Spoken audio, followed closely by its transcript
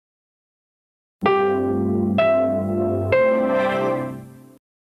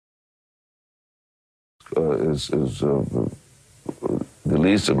the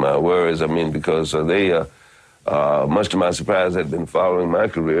least of my worries. I mean, because they, much to my surprise, had been following my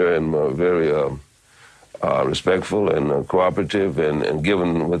career and were very respectful and cooperative and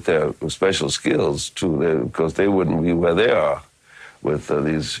given with their special skills, too, because they wouldn't be where they are with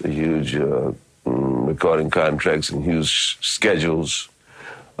these huge recording contracts and huge schedules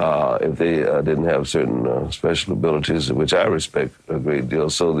if they didn't have certain special abilities, which I respect a great deal.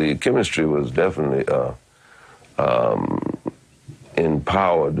 So the chemistry was definitely in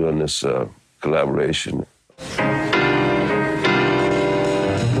power during this collaboration.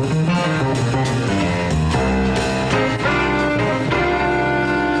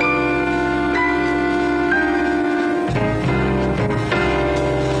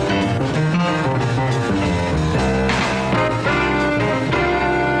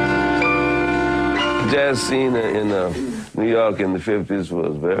 Jazz scene in New York in the 50s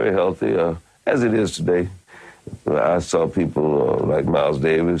was very healthy, as it is today. I saw people like Miles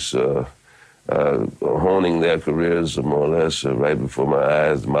Davis honing their careers more or less right before my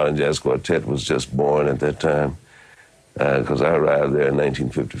eyes. The Modern Jazz Quartet was just born at that time because I arrived there in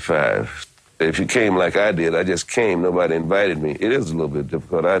 1955. If you came like I did, I just came, nobody invited me. It is a little bit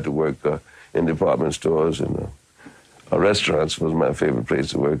difficult. I had to work in department stores and restaurants was my favorite place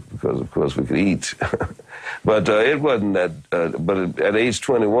to work because, of course, we could eat. But it wasn't that, but at age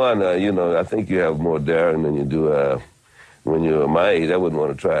 21, you know, I think you have more daring than you do when you're my age. I wouldn't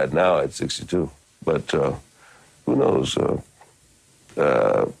want to try it now at 62. But who knows?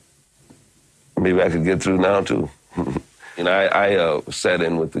 Maybe I could get through now, too. You know, I sat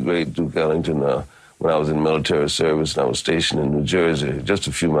in with the great Duke Ellington when I was in military service, and I was stationed in New Jersey, just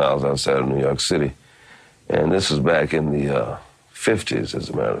a few miles outside of New York City. And this was back in the 50s, as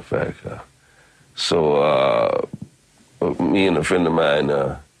a matter of fact. So me and a friend of mine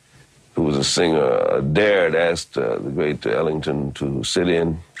who was a singer, dared asked the great Ellington to sit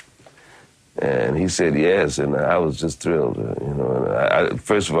in. And he said yes, and I was just thrilled. You know, and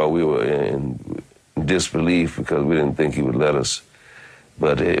first of all, we were in disbelief because we didn't think he would let us.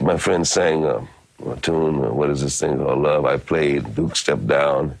 But my friend sang a tune, what is this thing called, Love? I played, Duke stepped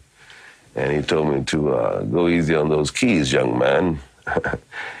down. And he told me to go easy on those keys, young man,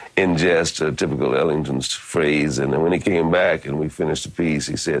 in just typical Ellington's phrase. And then when he came back and we finished the piece,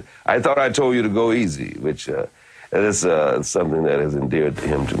 he said, I thought I told you to go easy, which is something that has endeared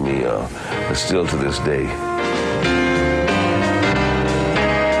him to me still to this day.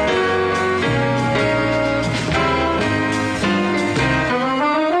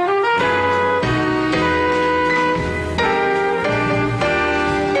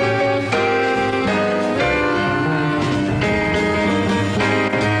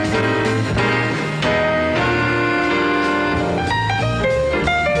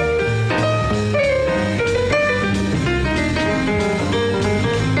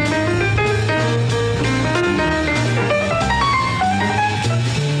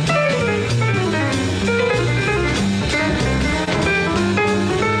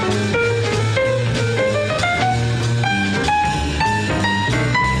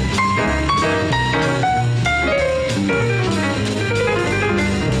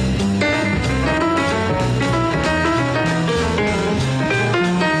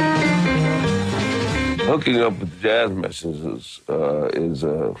 Hooking up with jazz messengers is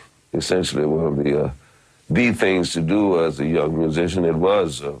essentially one of the things to do as a young musician. It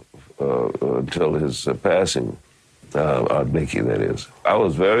was until his passing, Art Blakey, that is. I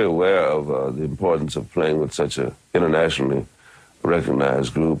was very aware of the importance of playing with such an internationally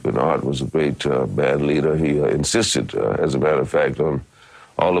recognized group, and Art was a great band leader. He insisted, as a matter of fact, on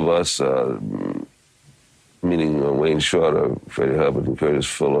all of us, meaning Wayne Shorter, Freddie Hubbard, and Curtis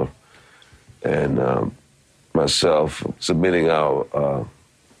Fuller, and myself, submitting our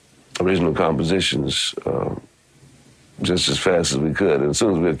original compositions just as fast as we could. And as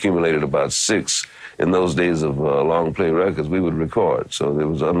soon as we accumulated about 6 in those days of long play records, we would record. So there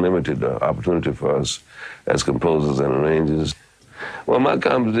was unlimited opportunity for us as composers and arrangers. Well, my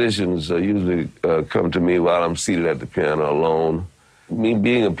compositions usually come to me while I'm seated at the piano alone. Me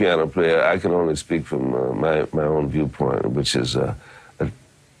being a piano player, I can only speak from my own viewpoint, which is a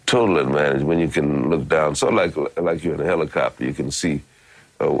total advantage when you can look down. So like you're in a helicopter, you can see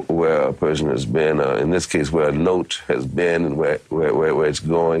where a person has been, in this case, where a note has been and where it's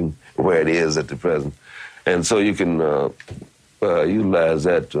going, where it is at the present. And so you can utilize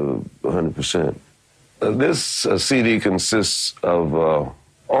that to 100%. This CD consists of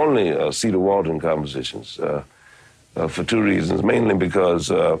only Cedar Walton compositions for 2 reasons. Mainly because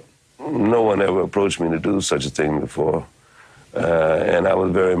no one ever approached me to do such a thing before. And I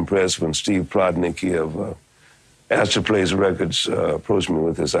was very impressed when Steve Plotnicki of Astor Place Records approached me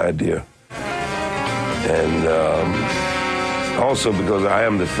with this idea. And also because I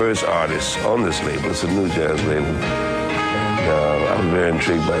am the first artist on this label. It's a new jazz label. And I was very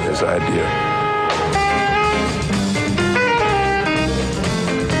intrigued by this idea.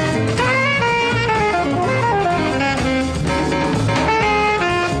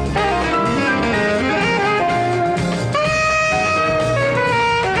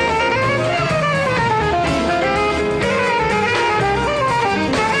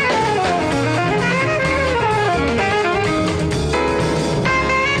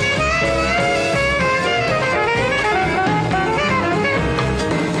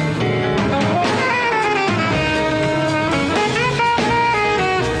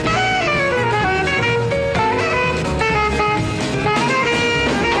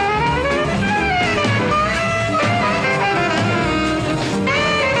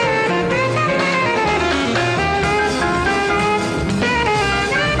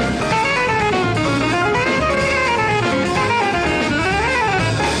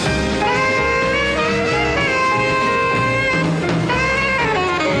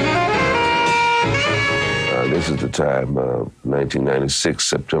 This is the time, 1996,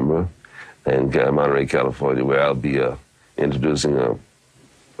 September, in Monterey, California, where I'll be introducing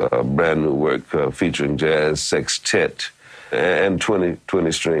a brand new work featuring jazz sextet and 20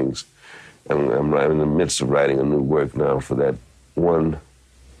 strings. I'm in the midst of writing a new work now for that one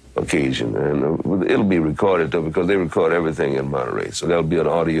occasion. And it'll be recorded, though, because they record everything in Monterey. So there'll be an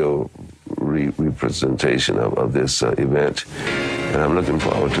audio representation of this event, and I'm looking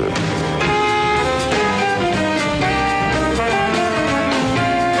forward to it.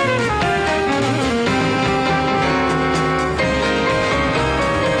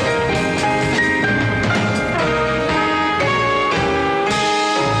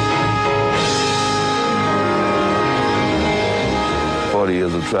 40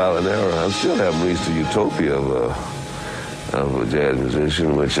 years of trial and error, I still haven't reached the utopia of a jazz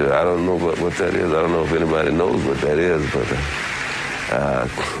musician, which I don't know what that is. I don't know if anybody knows what that is, but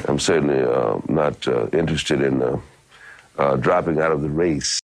I'm certainly not interested in dropping out of the race.